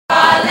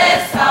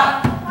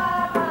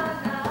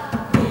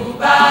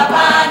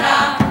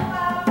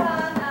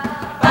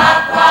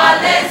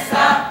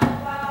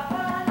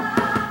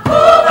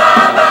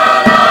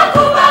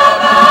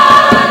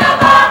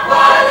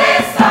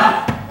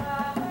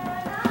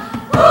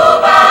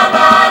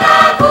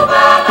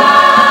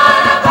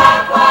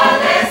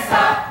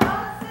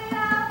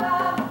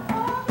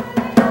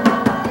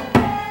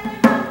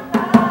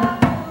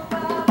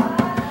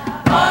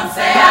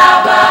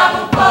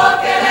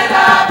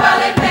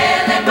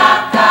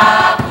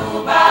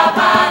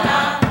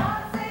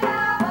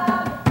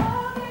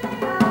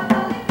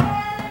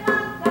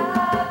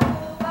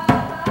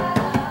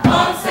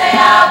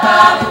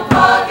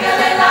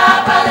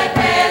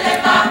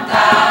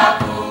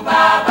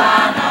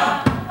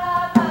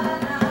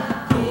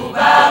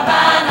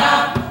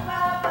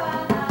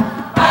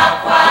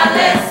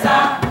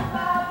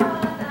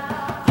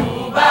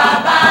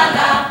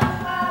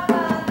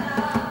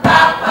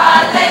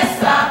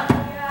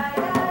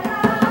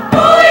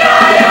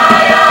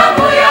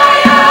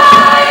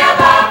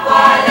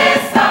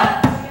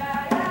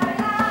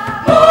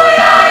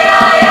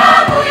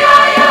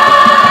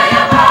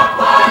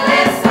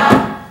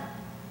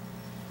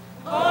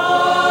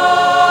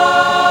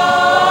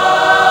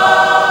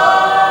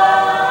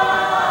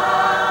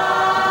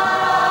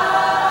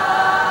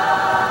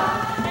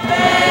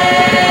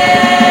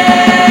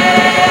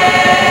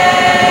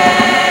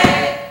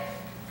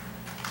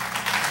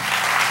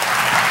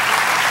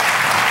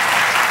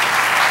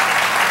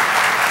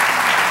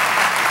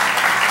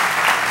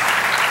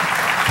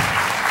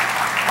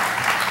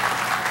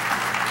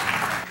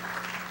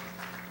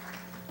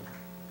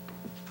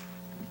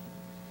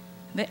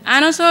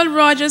Anatol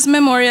Rodgers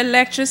Memorial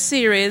Lecture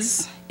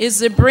Series is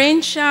the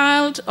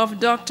brainchild of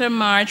Dr.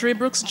 Marjorie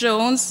Brooks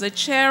Jones, the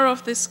chair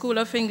of the School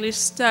of English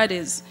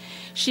Studies.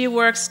 She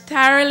works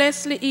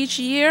tirelessly each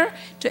year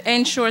to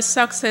ensure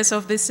success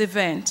of this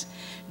event.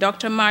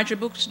 Dr. Marjorie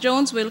Brooks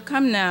Jones will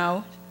come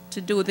now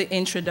to do the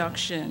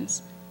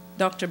introductions.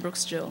 Dr.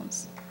 Brooks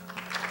Jones.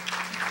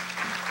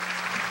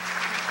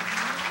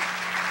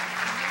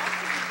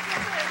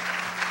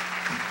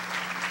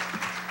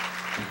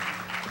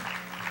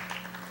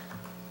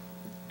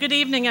 Good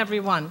evening,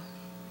 everyone.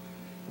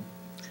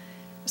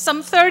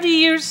 Some 30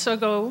 years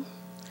ago,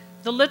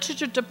 the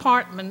Literature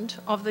Department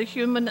of the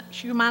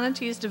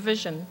Humanities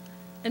Division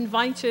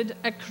invited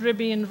a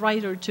Caribbean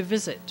writer to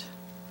visit.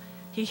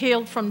 He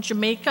hailed from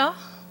Jamaica,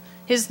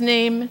 his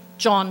name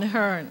John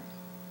Hearn.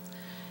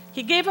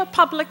 He gave a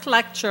public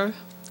lecture,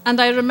 and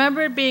I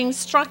remember being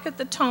struck at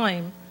the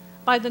time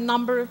by the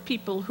number of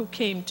people who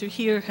came to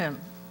hear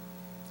him.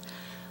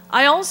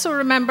 I also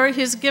remember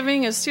his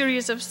giving a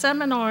series of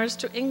seminars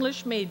to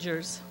English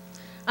majors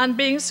and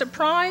being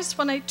surprised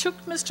when I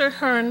took Mr.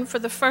 Hearn for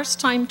the first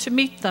time to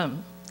meet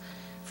them,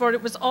 for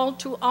it was all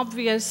too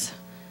obvious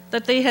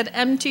that they had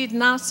emptied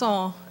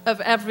Nassau of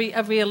every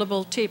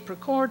available tape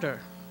recorder.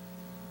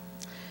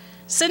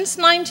 Since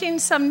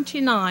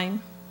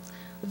 1979,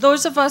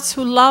 those of us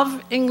who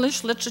love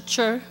English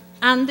literature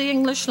and the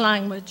English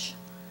language,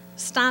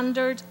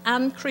 Standard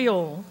and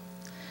Creole,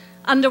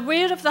 and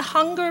aware of the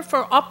hunger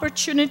for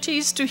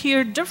opportunities to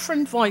hear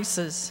different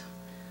voices,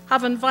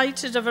 have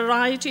invited a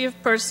variety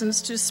of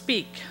persons to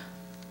speak,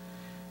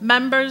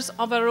 members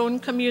of our own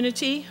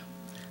community,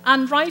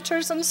 and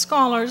writers and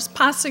scholars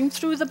passing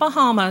through the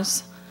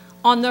Bahamas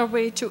on their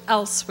way to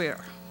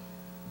elsewhere.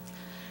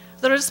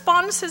 The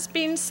response has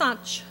been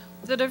such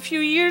that a few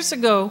years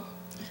ago,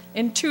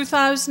 in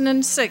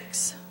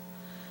 2006,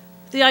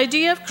 the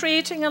idea of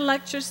creating a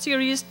lecture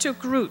series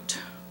took root,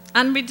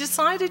 and we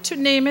decided to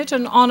name it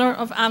in honor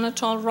of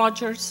Anatol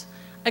Rodgers,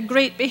 a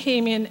great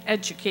Bahamian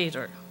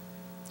educator.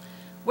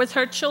 With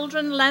her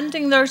children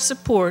lending their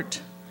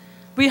support,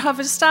 we have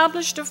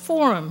established a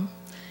forum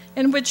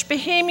in which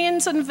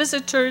Bahamians and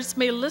visitors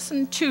may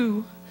listen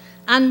to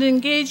and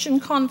engage in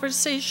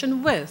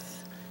conversation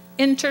with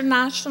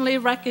internationally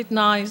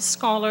recognized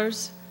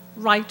scholars,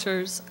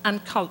 writers,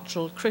 and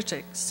cultural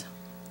critics.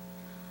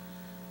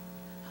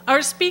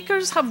 Our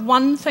speakers have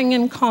one thing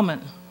in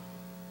common.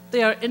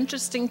 They are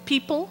interesting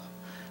people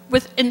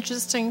with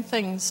interesting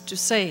things to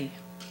say.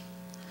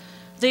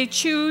 They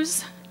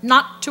choose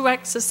not to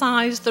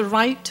exercise the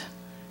right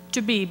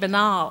to be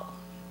banal.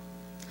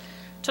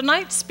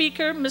 Tonight's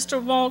speaker, Mr.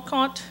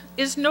 Walcott,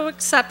 is no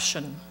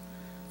exception,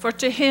 for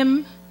to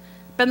him,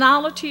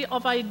 banality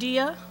of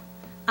idea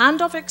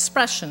and of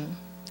expression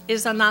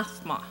is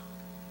anathema.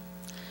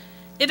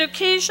 It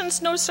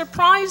occasions no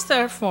surprise,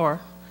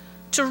 therefore,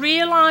 to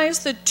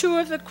realize that two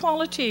of the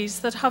qualities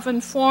that have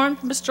informed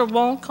Mr.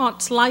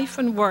 Walcott's life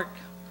and work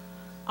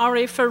are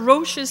a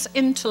ferocious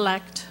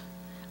intellect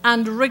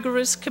and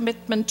rigorous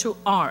commitment to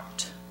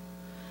art,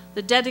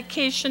 the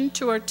dedication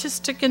to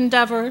artistic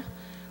endeavor,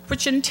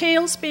 which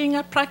entails being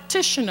a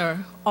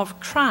practitioner of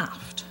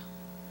craft.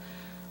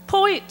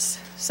 Poets,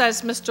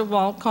 says Mr.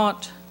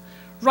 Walcott,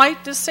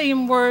 write the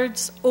same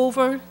words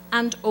over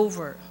and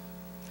over.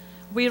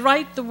 We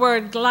write the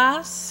word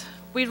glass,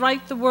 we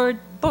write the word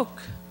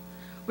book,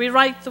 we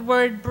write the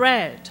word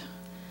bread,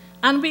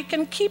 and we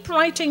can keep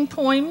writing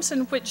poems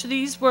in which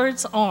these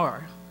words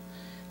are,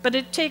 but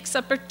it takes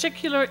a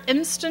particular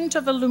instant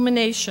of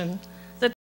illumination